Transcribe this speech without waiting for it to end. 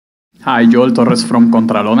Hi, Joel Torres from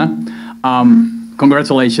Contralona.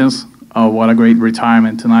 Congratulations. What a great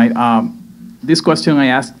retirement tonight. This question I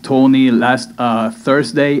asked Tony last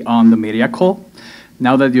Thursday on the media call.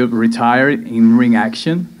 Now that you've retired in ring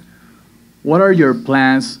action, what are your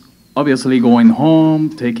plans? Obviously going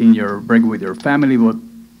home, taking your break with your family, but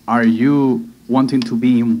are you wanting to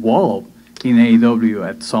be involved in AEW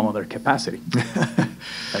at some other capacity?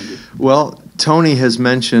 Thank you. Well, Tony has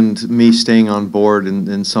mentioned me staying on board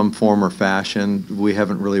in some form or fashion. We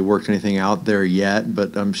haven't really worked anything out there yet,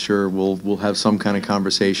 but I'm sure we'll have some kind of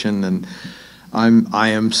conversation. And I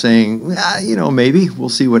am saying, maybe we'll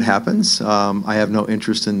see what happens. I have no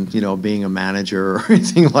interest in being a manager or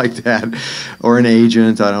anything like that, or an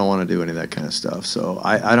agent. I don't want to do any of that kind of stuff. So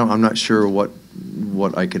I'm not sure what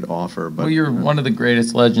I could offer. But well, you're one of the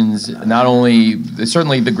greatest legends, not only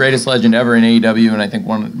certainly the greatest legend ever in AEW, and I think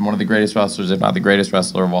one of the greatest wrestlers, if not the greatest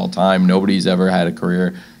wrestler of all time. Nobody's ever had a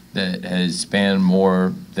career that has spanned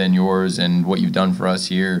more than yours, and what you've done for us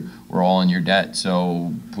here, we're all in your debt.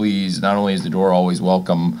 So please, not only is the door always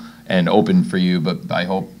welcome and open for you, but I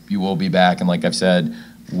hope you will be back. And like I've said,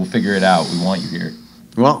 we'll figure it out. We want you here.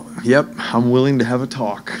 Well, yep, I'm willing to have a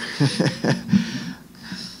talk.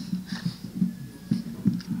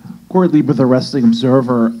 Corey Libre with the Wrestling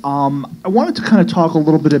Observer. I wanted to kind of talk a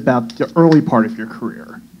little bit about the early part of your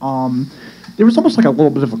career. There was almost like a little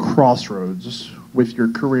bit of a crossroads with your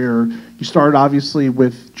career. You started obviously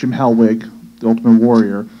with Jim Hellwig, the Ultimate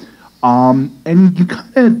Warrior, and you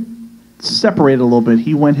kind of separated a little bit.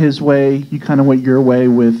 He went his way, you kind of went your way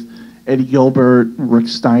with Eddie Gilbert, Rick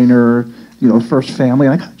Steiner, First Family.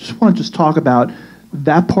 And I just want to talk about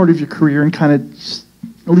that part of your career and kind of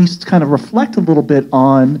at least kind of reflect a little bit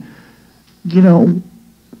on,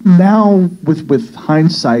 now with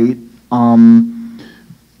hindsight,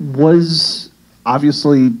 was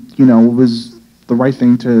obviously, was the right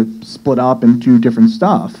thing to split up and do different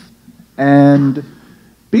stuff, and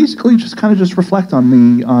basically just reflect on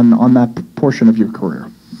that portion of your career.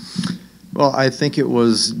 Well, I think it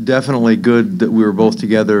was definitely good that we were both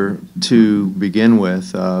together to begin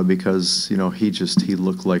with, because he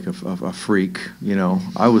looked like a freak.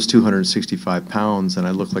 I was 265 pounds and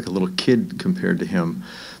I looked like a little kid compared to him.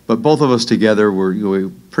 But both of us together were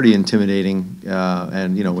pretty intimidating,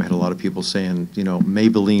 and we had a lot of people saying,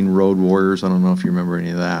 Maybelline Road Warriors. I don't know if you remember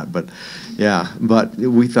any of that, but yeah. But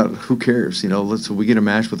we thought, who cares? We get a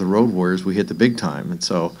match with the Road Warriors, we hit the big time, and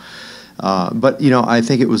so. But I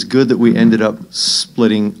think it was good that we ended up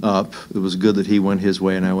splitting up. It was good that he went his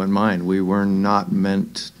way and I went mine. We were not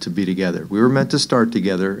meant to be together. We were meant to start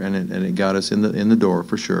together, and it got us in the door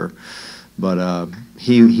for sure. But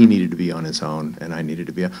he needed to be on his own, and I needed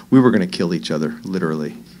to be. We were going to kill each other,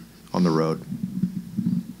 literally, on the road.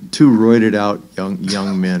 Two roided out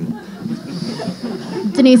young men.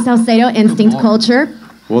 Denise Salcedo, Instinct Culture.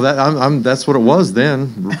 Well, that's what it was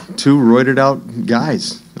then. Two roided out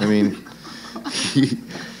guys. I mean,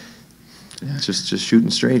 just shooting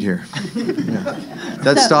straight here. Yeah.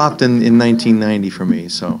 That stopped in 1990 for me.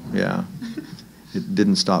 So yeah, it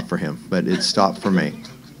didn't stop for him, but it stopped for me.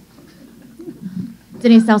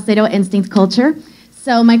 Denise Salcedo, Instinct Culture.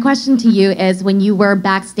 So my question to you is, when you were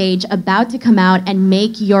backstage about to come out and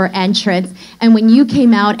make your entrance, and when you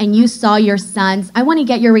came out and you saw your sons, I want to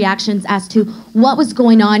get your reactions as to what was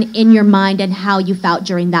going on in your mind and how you felt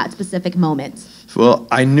during that specific moment. Well,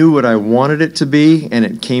 I knew what I wanted it to be, and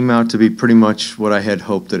it came out to be pretty much what I had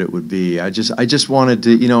hoped that it would be. I just wanted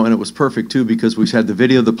to, and it was perfect too, because we had the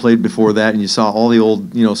video that played before that, and you saw all the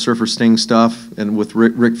old, Surfer Sting stuff, and with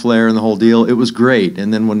Ric Flair and the whole deal. It was great.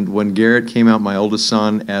 And then when Garrett came out, my oldest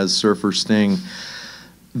son, as Surfer Sting,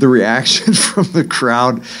 the reaction from the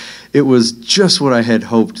crowd, it was just what I had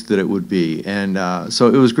hoped that it would be. And so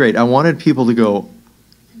it was great. I wanted people to go,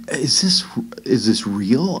 is this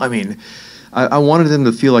real? I mean, I wanted them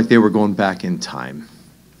to feel like they were going back in time,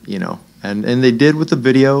 and they did with the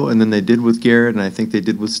video, and then they did with Garrett, and I think they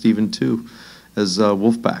did with Steven too, as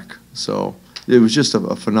Wolfpack. So it was just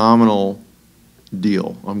a phenomenal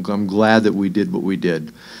deal. I'm glad that we did what we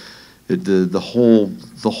did. The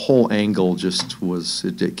whole angle just was,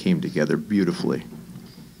 it came together beautifully.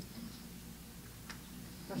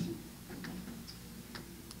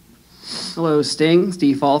 Hello, Sting.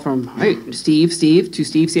 Steve Fall from Steve. Two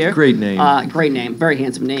Steves here. Great name. Great name. Very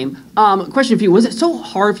handsome name. Question for you: was it so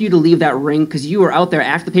hard for you to leave that ring because you were out there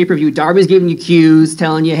after the pay-per-view? Darby's giving you cues,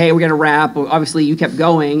 telling you, "Hey, we're gonna wrap." Obviously, you kept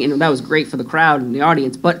going, and that was great for the crowd and the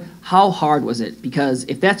audience. But how hard was it? Because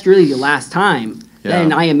if that's really your last time,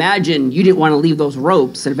 then I imagine you didn't want to leave those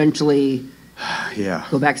ropes and eventually Yeah.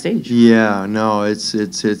 Go backstage. Yeah, no,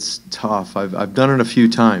 it's tough. I've done it a few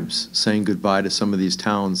times, saying goodbye to some of these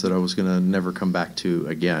towns that I was gonna never come back to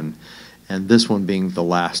again, and this one being the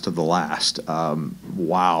last of the last.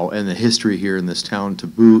 Wow, and the history here in this town to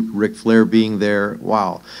boot. Ric Flair being there.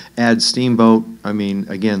 Wow, add Steamboat. I mean,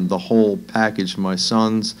 again, the whole package. My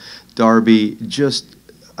sons, Darby, just,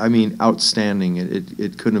 I mean, outstanding.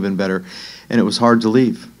 It couldn't have been better, and it was hard to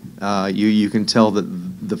leave. You can tell that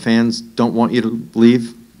the fans don't want you to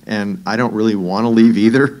leave, and I don't really want to leave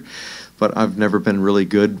either, but I've never been really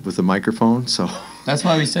good with a microphone, so. That's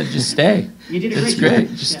why we said just stay. You did a It's great great.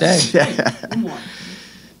 job. Just Yeah. stay. One more.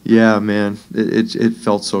 Yeah, man, it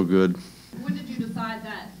felt so good. When did you decide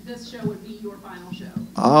that this show would be your final show?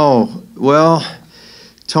 Oh, well,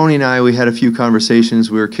 Tony and I, we had a few conversations.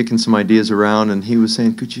 We were kicking some ideas around, and he was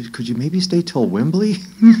saying, "Could you maybe stay till Wembley?"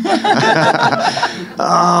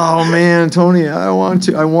 Oh man, Tony, I want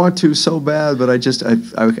to so bad, but I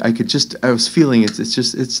was feeling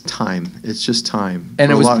it's time. It's just time. And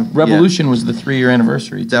For it a was lot- Revolution was the 3-year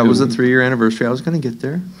anniversary. That too. was the 3-year anniversary. I was going to get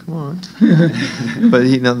there. Come on.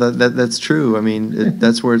 But that's true. I mean,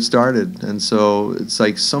 that's where it started. And so it's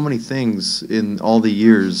like so many things in all the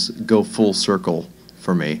years go full circle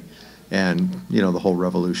for me. And, the whole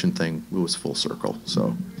Revolution thing was full circle.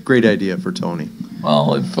 So great idea for Tony.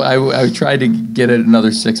 Well, if I tried to get it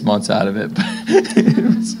another 6 months out of it, but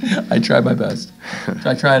I tried my best.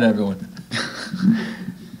 I tried, everyone.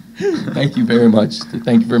 Thank you very much.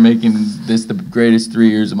 Thank you for making this the greatest 3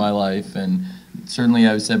 years of my life. And certainly,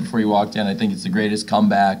 I said before you walked in, I think it's the greatest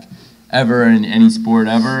comeback ever in any sport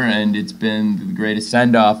ever. And it's been the greatest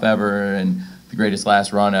send-off ever and the greatest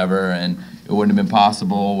last run ever. And it wouldn't have been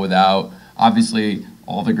possible without, obviously,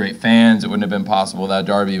 all the great fans. It wouldn't have been possible without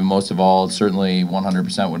Darby. But most of all, certainly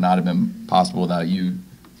 100% would not have been possible without you,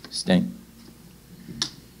 Sting.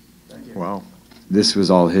 Wow. This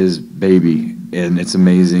was all his baby, and it's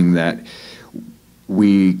amazing that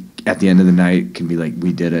we, at the end of the night, can be like,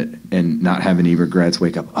 we did it, and not have any regrets.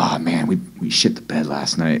 Wake up, oh man, we shit the bed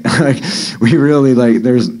last night. Like, we really, like,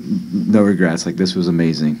 there's no regrets. Like, this was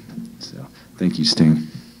amazing. So, thank you, Sting.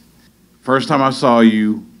 First time I saw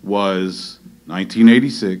you was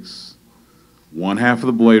 1986, one half of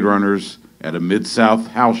the Blade Runners at a Mid-South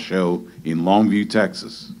house show in Longview,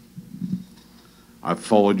 Texas. I've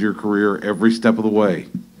followed your career every step of the way.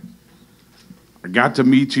 I got to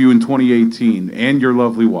meet you in 2018 and your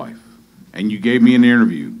lovely wife, and you gave me an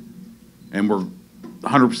interview, and we're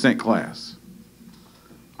 100% class.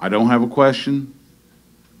 I don't have a question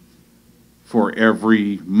for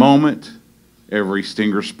every moment, every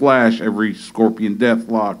Stinger splash, every Scorpion death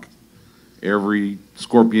lock, every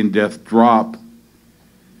Scorpion death drop.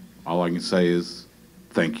 All I can say is,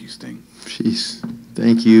 thank you, Sting. Jeez,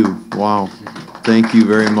 thank you. Wow, thank you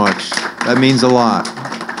very much. That means a lot.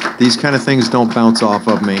 These kind of things don't bounce off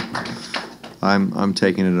of me. I'm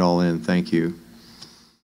taking it all in. Thank you.